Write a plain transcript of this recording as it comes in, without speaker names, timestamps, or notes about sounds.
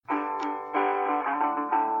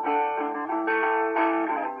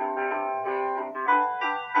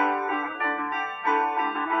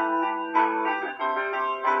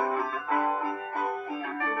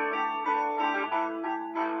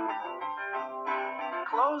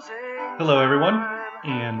Hello, everyone,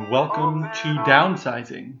 and welcome to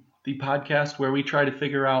Downsizing, the podcast where we try to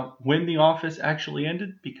figure out when the office actually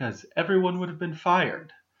ended because everyone would have been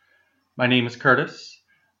fired. My name is Curtis,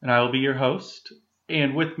 and I will be your host,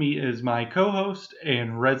 and with me is my co-host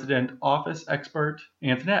and resident office expert,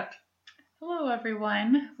 Antoinette. Hello,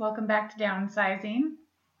 everyone. Welcome back to Downsizing.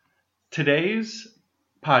 Today's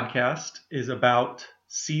podcast is about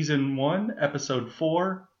Season 1, Episode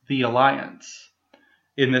 4, The Alliance.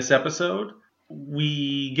 In this episode,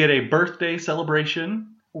 we get a birthday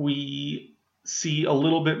celebration. We see a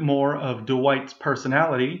little bit more of Dwight's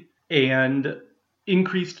personality, and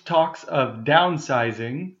increased talks of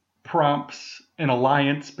downsizing prompts an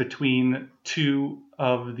alliance between two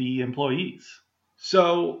of the employees.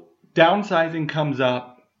 So downsizing comes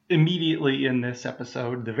up immediately in this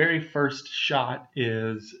episode. The very first shot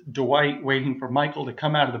is Dwight waiting for Michael to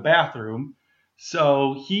come out of the bathroom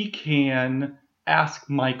so he can ask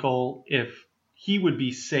Michael if he would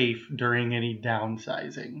be safe during any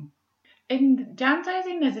downsizing. And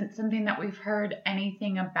downsizing isn't something that we've heard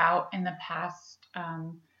anything about in the past.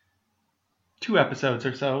 2 episodes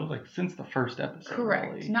or so, like since the first episode.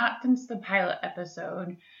 Correct. Really. Not since the pilot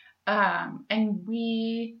episode. And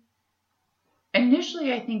we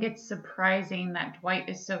initially, I think it's surprising that Dwight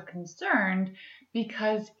is so concerned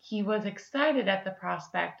because he was excited at the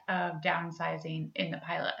prospect of downsizing in the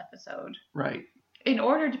pilot episode. Right. In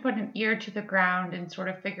order to put an ear to the ground and sort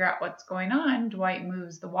of figure out what's going on, Dwight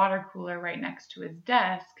moves the water cooler right next to his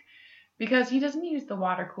desk because he doesn't use the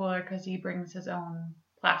water cooler because he brings his own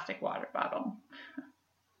plastic water bottle.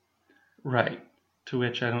 Right. To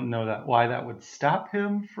which I don't know why that would stop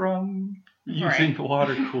him from using the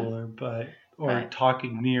water cooler, or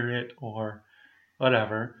talking near it or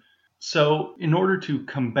whatever. So in order to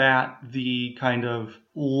combat the kind of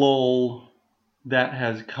lull that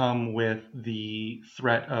has come with the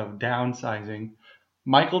threat of downsizing,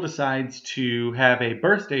 Michael decides to have a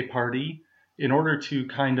birthday party in order to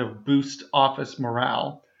kind of boost office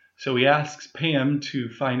morale. So he asks Pam to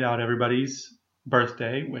find out everybody's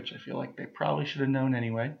birthday, which I feel like they probably should have known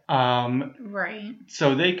anyway. Right.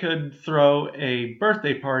 So they could throw a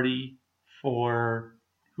birthday party for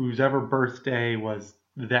whoever birthday was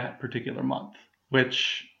that particular month,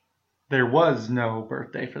 which there was no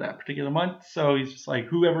birthday for that particular month. So he's just like,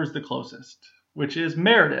 whoever's the closest, which is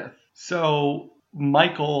Meredith. So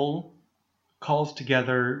Michael calls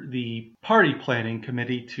together the party planning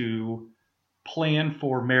committee to plan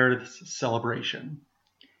for Meredith's celebration.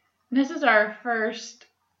 This is our first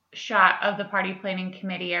shot of the party planning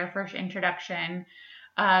committee, our first introduction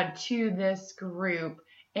to this group,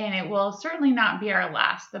 and it will certainly not be our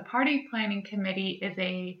last. The party planning committee is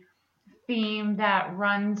a theme that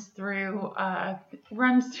runs through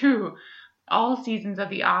all seasons of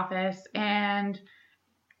The Office, and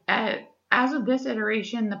as of this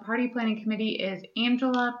iteration, the party planning committee is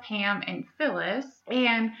Angela, Pam, and Phyllis,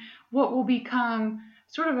 and what will become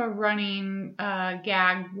sort of a running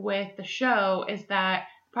gag with the show is that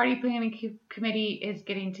party planning committee is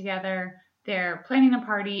getting together, they're planning a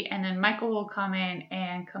party, and then Michael will come in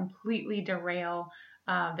and completely derail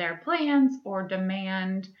their plans or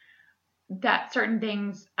demand that certain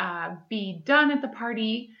things be done at the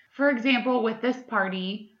party. For example, with this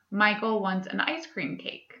party, Michael wants an ice cream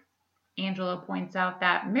cake. Angela points out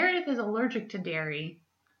that Meredith is allergic to dairy,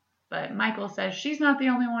 but Michael says she's not the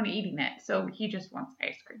only one eating it, so he just wants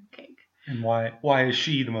ice cream cake. And why is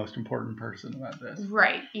she the most important person about this?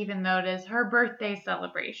 Right, even though it is her birthday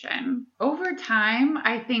celebration. Over time,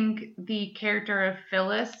 I think the character of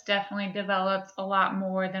Phyllis definitely develops a lot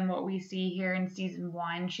more than what we see here in season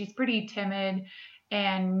 1. She's pretty timid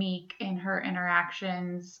and meek in her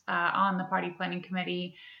interactions on the party planning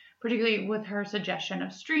committee, particularly with her suggestion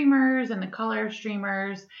of streamers and the color of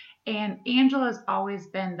streamers. And Angela's always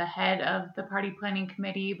been the head of the party planning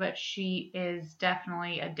committee, but she is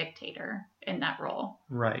definitely a dictator in that role.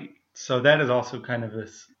 Right. So that is also kind of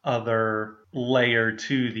this other layer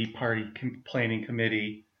to the party planning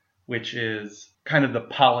committee, which is kind of the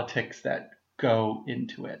politics that go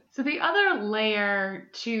into it. So the other layer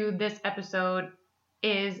to this episode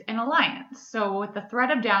is an alliance. So with the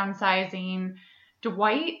threat of downsizing,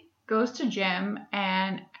 Dwight goes to Jim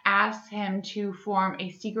and asks him to form a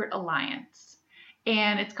secret alliance.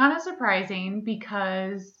 And it's kind of surprising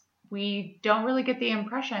because we don't really get the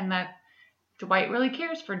impression that Dwight really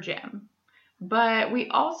cares for Jim. But we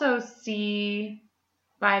also see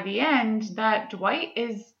by the end that Dwight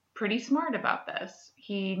is pretty smart about this.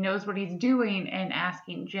 He knows what he's doing in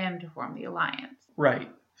asking Jim to form the alliance. Right.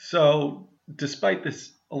 So despite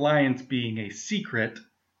this alliance being a secret,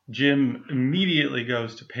 Jim immediately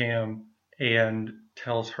goes to Pam and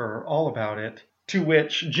tells her all about it. To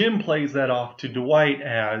which Jim plays that off to Dwight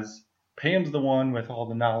as Pam's the one with all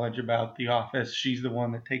the knowledge about the office. She's the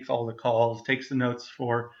one that takes all the calls, takes the notes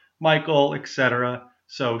for Michael, etc.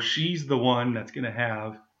 So she's the one that's going to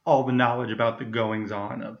have all the knowledge about the goings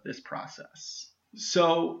on of this process.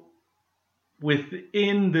 So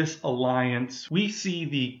within this alliance, we see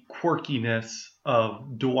the quirkiness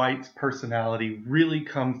of Dwight's personality really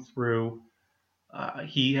come through.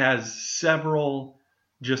 He has several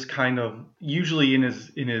just kind of, usually in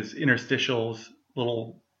his interstitials,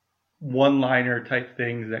 little one-liner type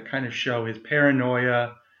things that kind of show his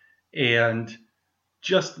paranoia and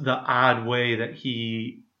just the odd way that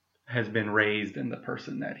he has been raised and the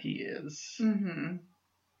person that he is. Mm-hmm.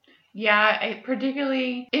 Yeah, in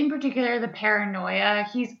particular, the paranoia.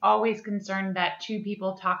 He's always concerned that two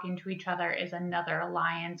people talking to each other is another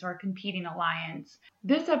alliance or competing alliance.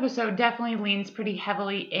 This episode definitely leans pretty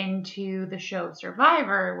heavily into the show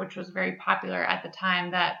Survivor, which was very popular at the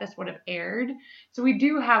time that this would have aired. So we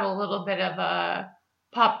do have a little bit of a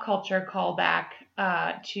pop culture callback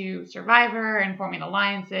to Survivor and forming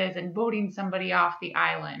alliances and voting somebody off the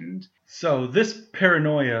island. So this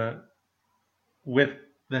paranoia, with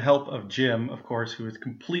the help of Jim, of course, who is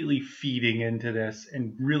completely feeding into this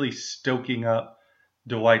and really stoking up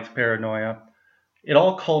Dwight's paranoia, it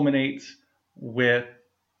all culminates with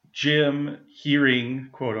Jim hearing,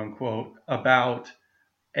 quote unquote, about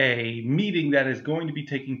a meeting that is going to be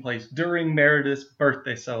taking place during Meredith's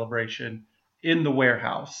birthday celebration in the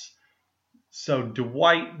warehouse. So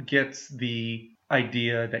Dwight gets the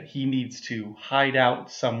idea that he needs to hide out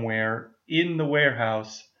somewhere in the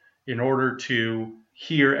warehouse in order to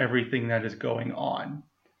hear everything that is going on,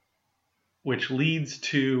 which leads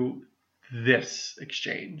to this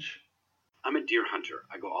exchange. I'm a deer hunter.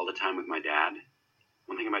 I go all the time with my dad.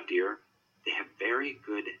 One thing about deer, they have very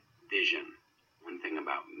good vision. One thing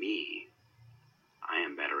about me, I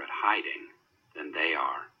am better at hiding than they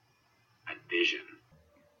are at vision.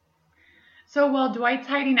 So while Dwight's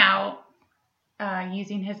hiding out,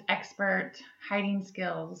 using his expert hiding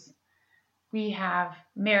skills, we have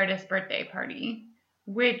Meredith's birthday party,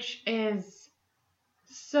 which is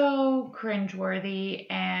so cringeworthy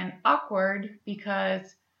and awkward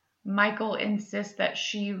because Michael insists that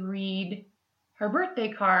she read her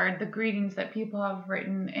birthday card, the greetings that people have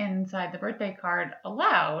written inside the birthday card,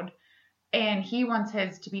 aloud. And he wants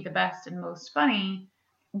his to be the best and most funny,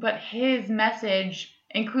 but his message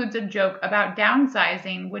includes a joke about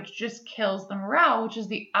downsizing, which just kills the morale, which is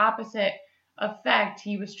the opposite effect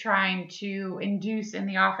he was trying to induce in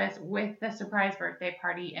the office with the surprise birthday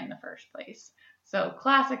party in the first place. So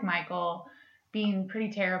classic Michael, being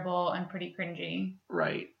pretty terrible and pretty cringy.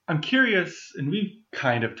 Right. I'm curious, and we've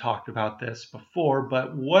kind of talked about this before,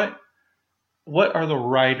 but what are the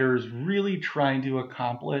writers really trying to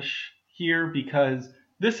accomplish here? Because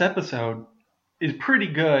this episode is pretty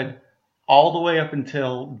good all the way up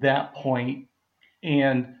until that point,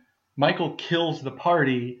 and Michael kills the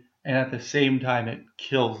party, and at the same time it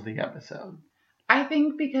kills the episode. I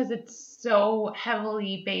think because it's so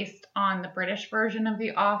heavily based on the British version of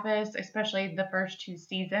The Office, especially the first two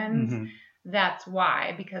seasons, that's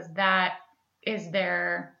why. Because that is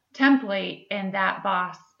their template, and that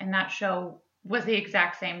boss and that show was the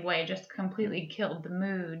exact same way, just completely killed the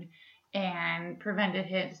mood and prevented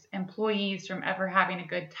his employees from ever having a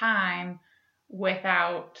good time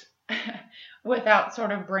without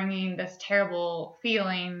sort of bringing this terrible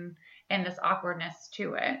feeling and this awkwardness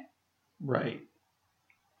to it. Right.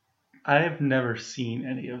 I've never seen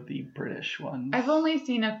any of the British ones. I've only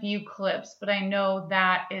seen a few clips, but I know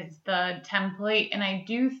that is the template, and I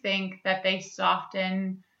do think that they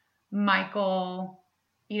soften Michael,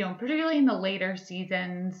 particularly in the later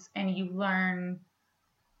seasons, and you learn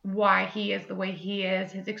why he is the way he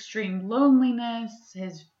is, his extreme loneliness,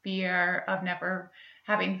 his fear of never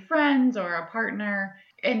having friends or a partner,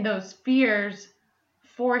 and those fears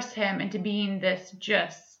force him into being this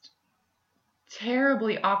just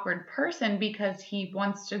terribly awkward person because he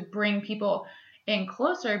wants to bring people in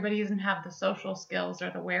closer, but he doesn't have the social skills or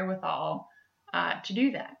the wherewithal to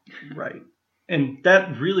do that. Right. And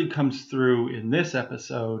that really comes through in this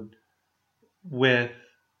episode with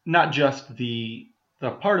not just the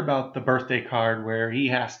part about the birthday card where he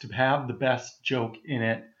has to have the best joke in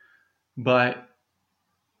it, but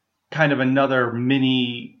kind of another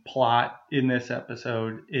mini plot in this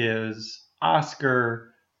episode is Oscar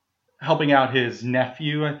helping out his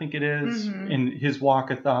nephew, I think it is, in his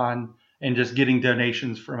walkathon and just getting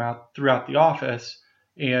donations from throughout the office.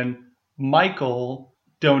 And Michael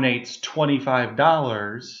donates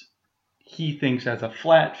 $25. He thinks as a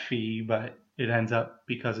flat fee, but it ends up,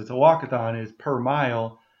 because it's a walkathon, is per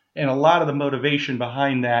mile. And a lot of the motivation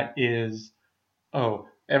behind that is, oh,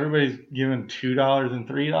 everybody's giving $2 and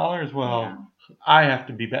 $3. Well, Yeah. I have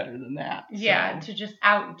to be better than that. Yeah, So. to just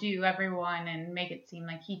outdo everyone and make it seem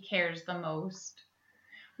like he cares the most.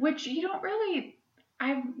 Which you don't really...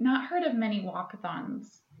 I've not heard of many walkathons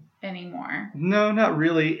anymore. No, not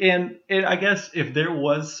really. And I guess if there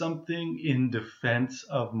was something in defense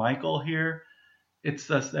of Michael here, it's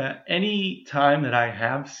just that any time that I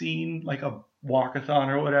have seen like a walkathon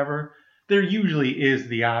or whatever, there usually is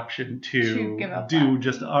the option to give up do that.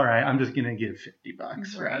 just, all right, I'm just going to give $50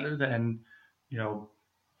 Right. rather than,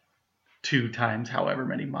 2 times however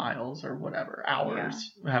many miles or whatever,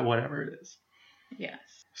 hours, whatever it is. Yes.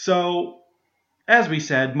 So, as we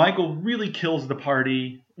said, Michael really kills the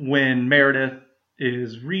party when Meredith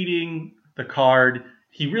is reading the card.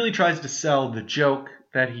 He really tries to sell the joke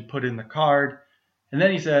that he put in the card. And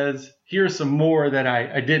then he says, here's some more that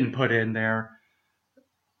I didn't put in there.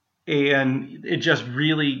 And it just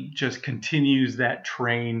really just continues that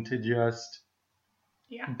train to just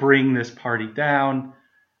bring this party down.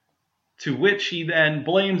 To which he then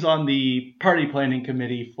blames on the party planning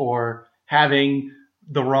committee for having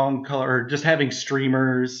the wrong color, or just having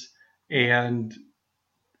streamers. And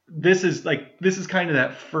this is kind of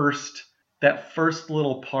that first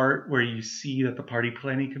little part where you see that the party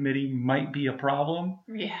planning committee might be a problem.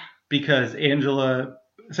 Yeah. Because Angela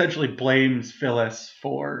essentially blames Phyllis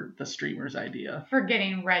for the streamers idea. For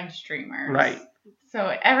getting red streamers. Right.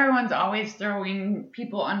 So everyone's always throwing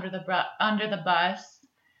people under the bus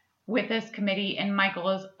with this committee, and Michael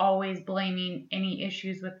is always blaming any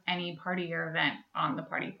issues with any party or event on the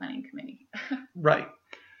party planning committee. Right.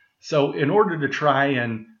 So in order to try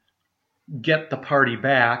and get the party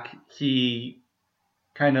back, he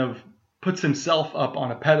kind of puts himself up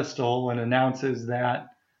on a pedestal and announces that,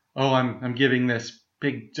 oh, I'm giving this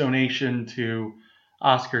big donation to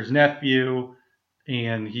Oscar's nephew,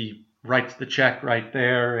 and he writes the check right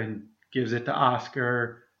there and gives it to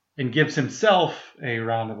Oscar and gives himself a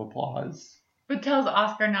round of applause. But tells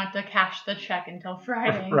Oscar not to cash the check until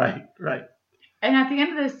Friday. Right. And at the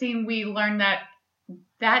end of the scene, we learn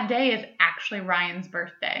that day is actually Ryan's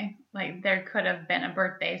birthday. Like, there could have been a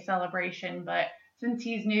birthday celebration, but since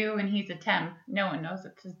he's new and he's a temp, no one knows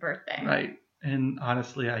it's his birthday. Right. And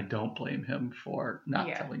honestly, I don't blame him for not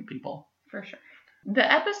telling people. For sure.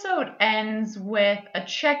 The episode ends with a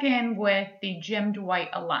check-in with the Jim-Dwight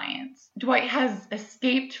alliance. Dwight has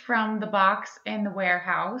escaped from the box in the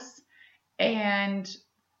warehouse, and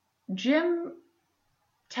Jim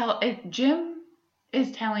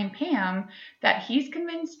is telling Pam that he's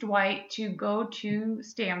convinced Dwight to go to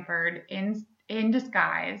Stanford in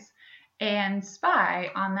disguise and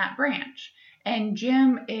spy on that branch. And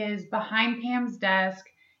Jim is behind Pam's desk.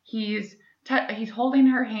 He's holding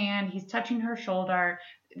her hand. He's touching her shoulder.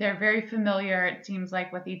 They're very familiar, it seems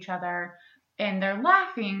like, with each other. And they're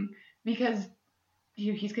laughing because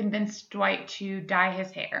he's convinced Dwight to dye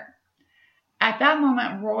his hair. At that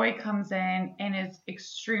moment, Roy comes in and is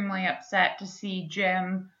extremely upset to see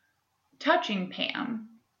Jim touching Pam.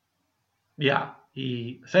 Yeah,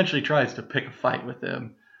 he essentially tries to pick a fight with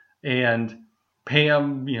him. And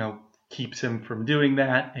Pam, keeps him from doing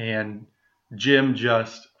that. And Jim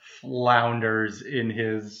just flounders in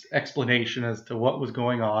his explanation as to what was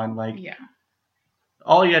going on.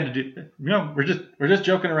 All he had to do, we're just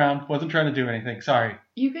joking around. Wasn't trying to do anything. Sorry.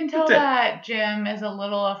 You can tell that Jim is a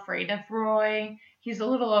little afraid of Roy. He's a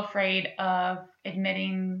little afraid of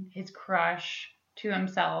admitting his crush to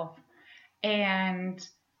himself. And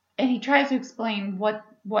he tries to explain what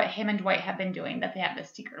him and Dwight have been doing, that they have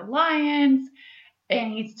this secret alliance.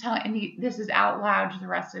 And he's telling, this is out loud to the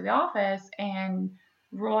rest of the office. And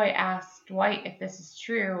Roy asks Dwight if this is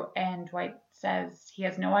true, and Dwight says he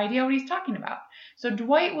has no idea what he's talking about. So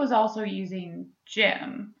Dwight was also using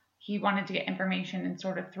Jim. He wanted to get information and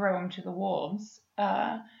sort of throw him to the wolves,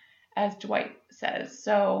 as Dwight says.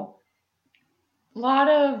 So a lot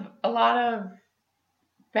of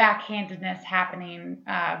backhandedness happening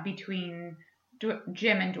between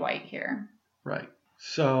Jim and Dwight here. Right.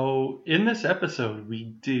 So in this episode, we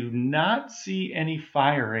do not see any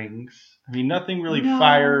firings. I mean, nothing really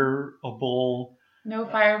fireable. No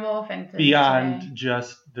fireable offenses. Beyond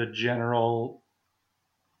just the general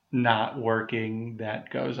not working that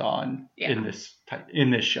goes on in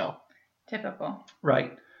this show. Typical.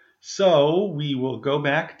 Right. So we will go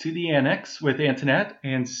back to the annex with Antoinette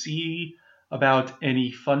and see about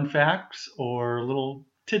any fun facts or little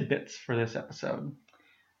tidbits for this episode.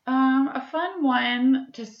 A fun one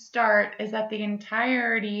to start is that the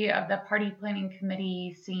entirety of the party planning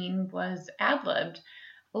committee scene was ad-libbed.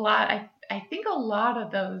 I think a lot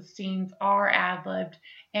of those scenes are ad-libbed,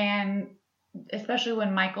 and especially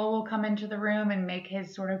when Michael will come into the room and make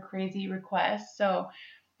his sort of crazy requests. So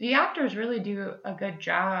the actors really do a good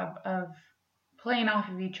job of playing off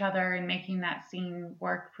of each other and making that scene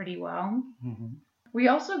work pretty well. Mm-hmm. We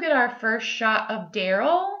also get our first shot of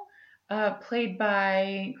Daryl, played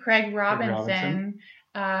by Craig Robinson.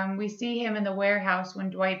 We see him in the warehouse when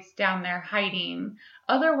Dwight's down there hiding.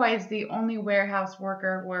 Otherwise, the only warehouse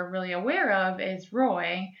worker we're really aware of is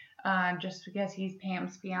Roy, just because he's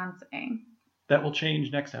Pam's fiance. That will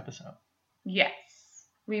change next episode. Yes,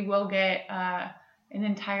 we will get an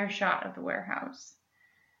entire shot of the warehouse.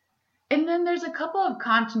 And then there's a couple of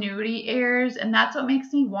continuity errors, and that's what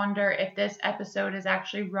makes me wonder if this episode is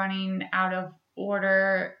actually running out of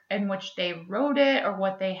order in which they wrote it or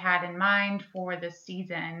what they had in mind for this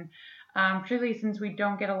season. Particularly since we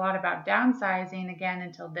don't get a lot about downsizing again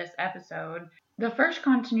until this episode. The first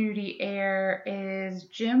continuity error is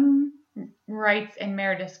Jim writes in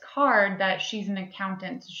Meredith's card that she's an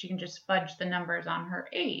accountant, so she can just fudge the numbers on her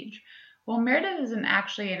age. Well, Meredith isn't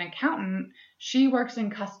actually an accountant. She works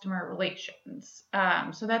in customer relations.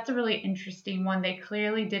 So that's a really interesting one. They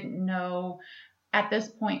clearly didn't know at this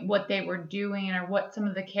point what they were doing or what some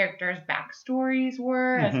of the characters' backstories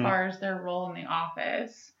were as far as their role in the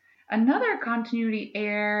office. Another continuity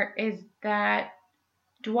error is that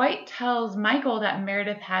Dwight tells Michael that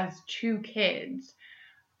Meredith has 2 kids.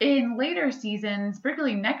 In later seasons,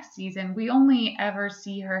 particularly next season, we only ever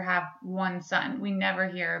see her have 1 son. We never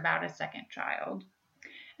hear about a second child.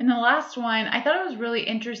 And the last one, I thought it was really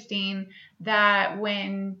interesting that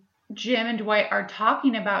when Jim and Dwight are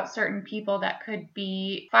talking about certain people that could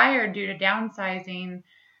be fired due to downsizing,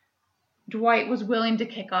 Dwight was willing to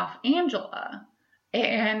kick off Angela.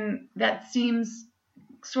 And that seems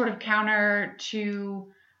sort of counter to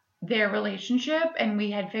their relationship, and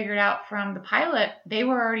we had figured out from the pilot they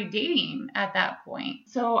were already dating at that point.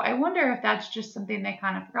 So I wonder if that's just something they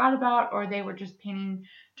kind of forgot about, or they were just painting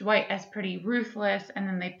Dwight as pretty ruthless, and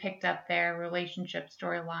then they picked up their relationship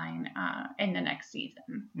storyline in the next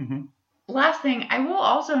season. Mm-hmm. Last thing, I will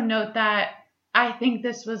also note that I think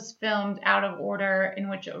this was filmed out of order in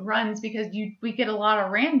which it runs, because we get a lot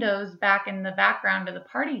of randos back in the background of the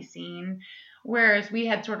party scene, whereas we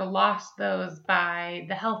had sort of lost those by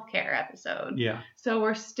the healthcare episode. Yeah. So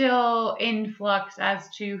we're still in flux as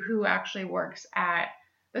to who actually works at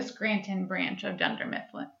the Scranton branch of Dunder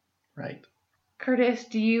Mifflin. Right. Curtis,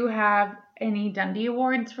 do you have any Dundie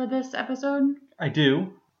Awards for this episode? I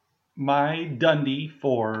do. My Dundie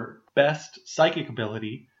for best psychic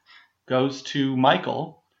ability goes to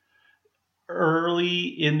Michael. Early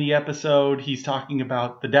in the episode, he's talking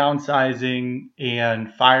about the downsizing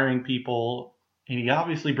and firing people, and he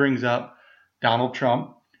obviously brings up Donald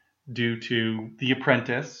Trump due to The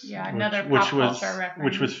Apprentice, another pop culture reference,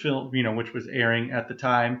 which was filmed, which was airing at the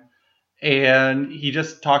time, and he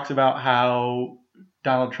just talks about how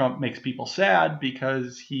Donald Trump makes people sad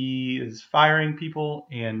because he is firing people,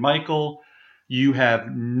 and Michael, you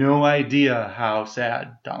have no idea how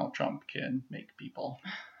sad Donald Trump can make people.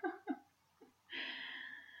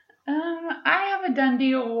 I have a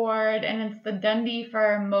Dundie Award, and it's the Dundie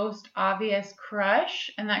for most obvious crush,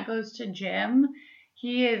 and that goes to Jim.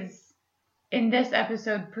 He is, in this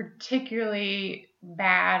episode, particularly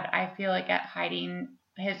bad, I feel like, at hiding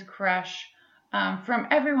his crush from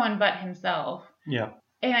everyone but himself. Yeah.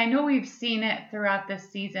 And I know we've seen it throughout this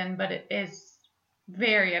season, but it is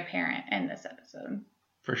very apparent in this episode.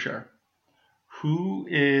 For sure. Who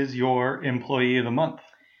is your employee of the month?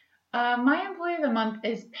 My employee of the month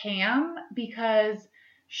is Pam, because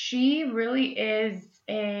she really is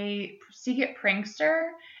a secret prankster,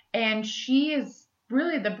 and she is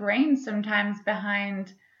really the brains sometimes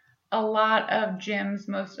behind a lot of Jim's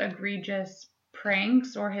most egregious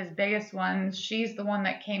pranks, or his biggest ones. She's the one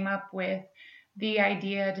that came up with the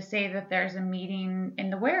idea to say that there's a meeting in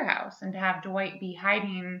the warehouse and to have Dwight be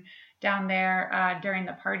hiding down there during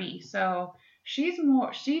the party. So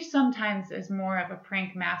she sometimes is more of a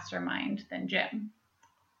prank mastermind than Jim.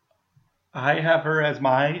 I have her as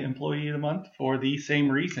my employee of the month for the same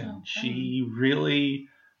reason. Okay. She really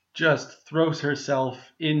just throws herself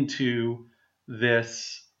into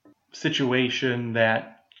this situation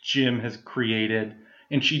that Jim has created,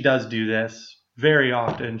 and she does do this very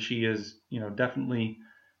often. She is, definitely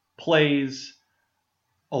plays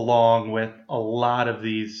along with a lot of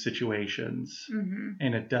these situations,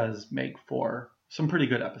 and it does make for some pretty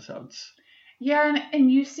good episodes. Yeah, and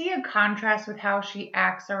you see a contrast with how she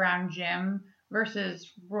acts around Jim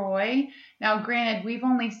versus Roy. Now, granted, we've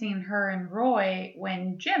only seen her and Roy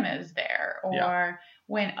when Jim is there, or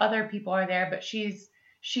when other people are there, but she's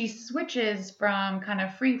she switches from kind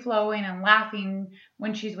of free flowing and laughing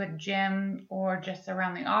when she's with Jim or just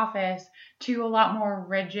around the office to a lot more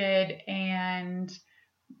rigid and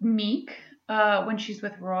meek when she's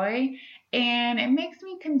with Roy. And it makes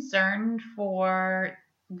me concerned for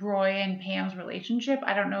Roy and Pam's relationship.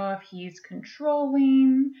 I don't know if he's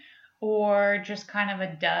controlling or just kind of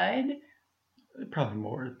a dud. Probably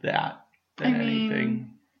more that than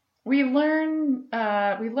anything. We learn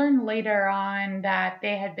later on that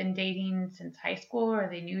they had been dating since high school, or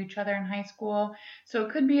they knew each other in high school. So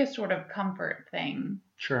it could be a sort of comfort thing.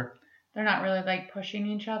 Sure. They're not really like pushing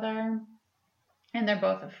each other, and they're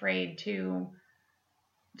both afraid to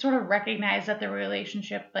sort of recognize that the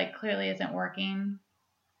relationship like clearly isn't working.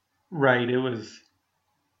 Right.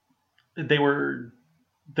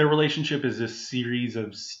 Their relationship is a series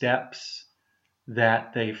of steps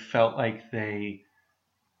that they felt like they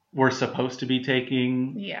were supposed to be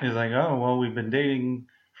taking. Yeah. It's like, oh, well, we've been dating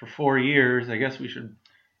for 4 years. I guess we should,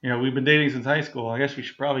 we've been dating since high school. I guess we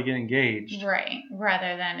should probably get engaged. Right.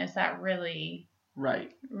 Rather than, is that really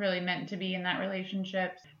right, really meant to be in that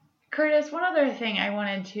relationship? Curtis, one other thing I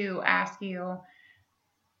wanted to ask you.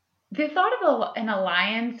 The thought of an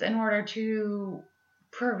alliance in order to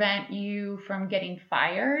prevent you from getting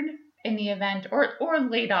fired in the event, or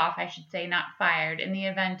laid off, I should say, not fired, in the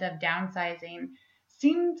event of downsizing,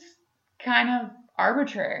 seems kind of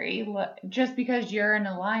arbitrary. Just because you're in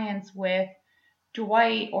alliance with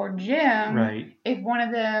Dwight or Jim, right. If one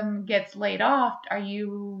of them gets laid off, are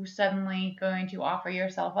you suddenly going to offer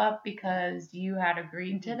yourself up because you had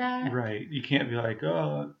agreed to that? Right. You can't be like,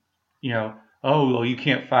 oh, well, you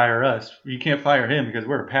can't fire us. You can't fire him because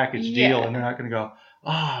we're a package deal, and they're not going to go,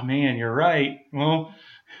 oh, man, you're right. Well,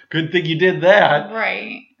 good thing you did that.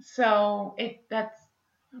 Right. So that's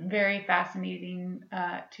very fascinating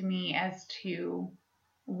to me as to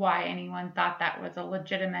why anyone thought that was a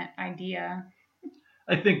legitimate idea.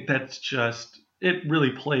 I think that's it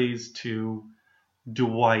really plays to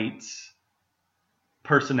Dwight's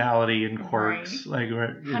personality and quirks. Right.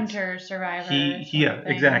 Like Hunter, survivor.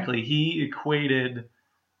 Exactly. He equated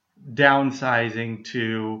downsizing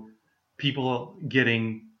to people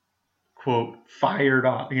getting, quote, fired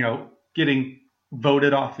off, getting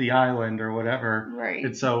voted off the island or whatever. Right.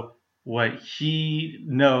 And so what he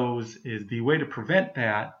knows is the way to prevent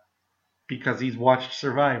that, because he's watched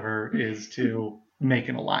Survivor, is to make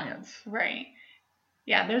an alliance. Right.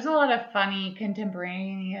 Yeah, there's a lot of funny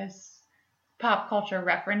contemporaneous pop culture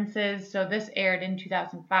references. So this aired in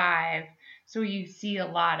 2005. So you see a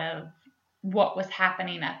lot of what was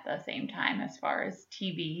happening at the same time as far as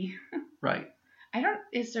TV. Right.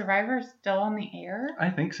 Is Survivor still on the air? I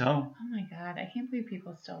think so. Oh my God, I can't believe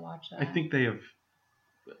people still watch that. I think they have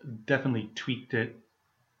definitely tweaked it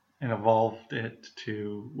and evolved it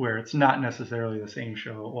to where it's not necessarily the same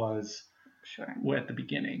show it was at the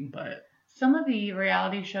beginning. But some of the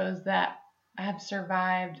reality shows that have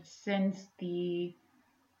survived since the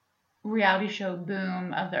reality show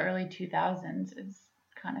boom of the early 2000s is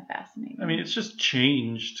kind of fascinating. I mean, it's just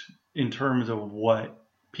changed in terms of what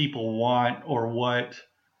people want or what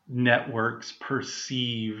networks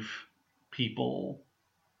perceive people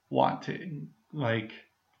wanting. Like,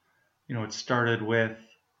 it started with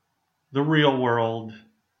The Real World,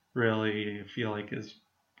 really, I feel like, is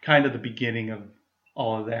kind of the beginning of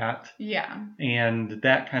all of that. Yeah. And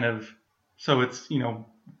that kind of, so it's,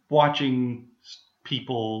 watching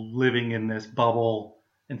people living in this bubble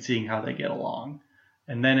and seeing how they get along.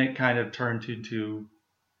 And then it kind of turned into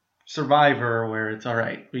Survivor, where it's, all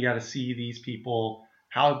right, we got to see these people,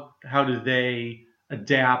 how do they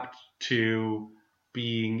adapt to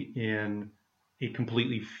being in a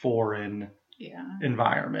completely foreign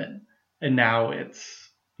environment. And now it's,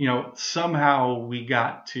 somehow we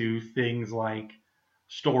got to things like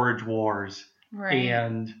Storage Wars, right,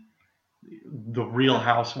 and the Real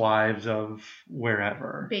Housewives of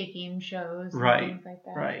wherever. Baking shows and right, things like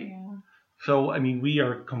that. Right. Yeah. So, I mean, we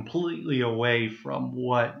are completely away from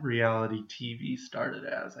what reality TV started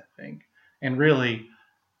as, I think. And really,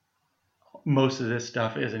 most of this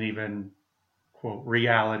stuff isn't even, quote,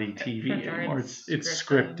 reality TV anymore. It's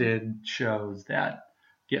scripted shows that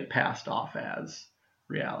get passed off as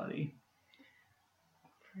reality.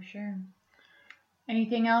 For sure.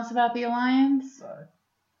 Anything else about the Alliance?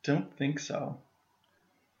 Don't think so.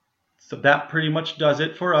 So that pretty much does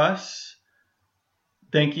it for us.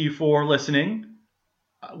 Thank you for listening.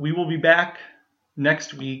 We will be back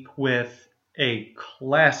next week with a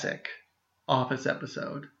classic Office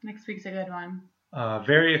episode. Next week's a good one.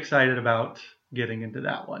 Very excited about getting into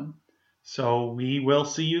that one. So we will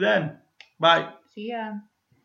see you then. Bye. See ya.